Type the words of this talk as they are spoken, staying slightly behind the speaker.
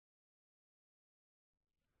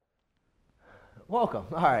Welcome.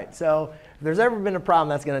 All right, so if there's ever been a problem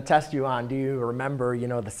that's going to test you on, do you remember,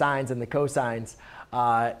 the sines and the cosines,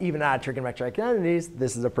 even odd trigonometric identities,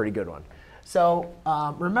 this is a pretty good one. So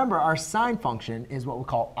remember, our sine function is what we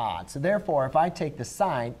call odd. So therefore, if I take the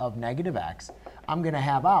sine of negative x, I'm going to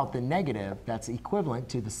have out the negative that's equivalent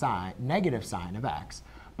to the negative sine of x.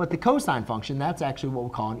 But the cosine function, that's actually what we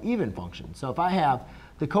call an even function. So if I have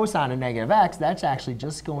the cosine of negative x, that's actually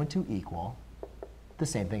just going to equal the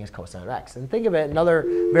same thing as cosine of x. And think of it, another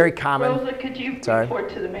very common... Rosa, could you report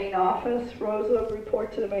to the main office? Rosa,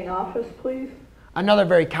 report to the main office, please. Another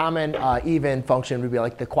very common even function would be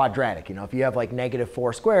like the quadratic. If you have like negative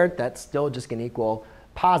 4 squared, that's still just going to equal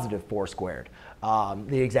positive 4 squared.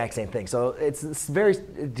 The exact same thing. So it's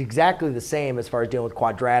exactly the same as far as dealing with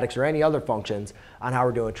quadratics or any other functions on how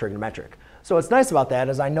we're doing trigonometric. So what's nice about that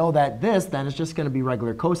is I know that this then is just going to be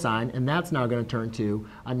regular cosine, and that's now going to turn to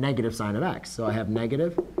a negative sine of x. So I have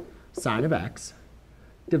negative sine of x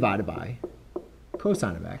divided by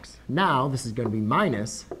cosine of x. Now this is going to be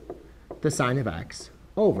minus the sine of x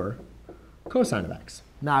over cosine of x.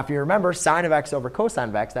 Now if you remember, sine of x over cosine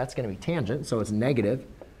of x, that's going to be tangent. So it's negative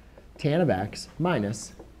tan of x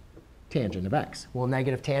minus tangent of x. Well,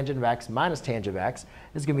 negative tangent of x minus tangent of x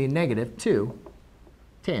is going to be negative 2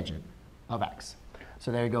 tangent of x. So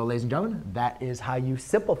there you go, ladies and gentlemen. That is how you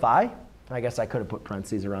simplify. I guess I could have put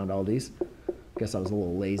parentheses around all these. Guess I was a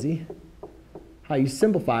little lazy. How you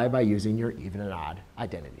simplify by using your even and odd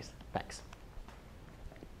identities. Thanks.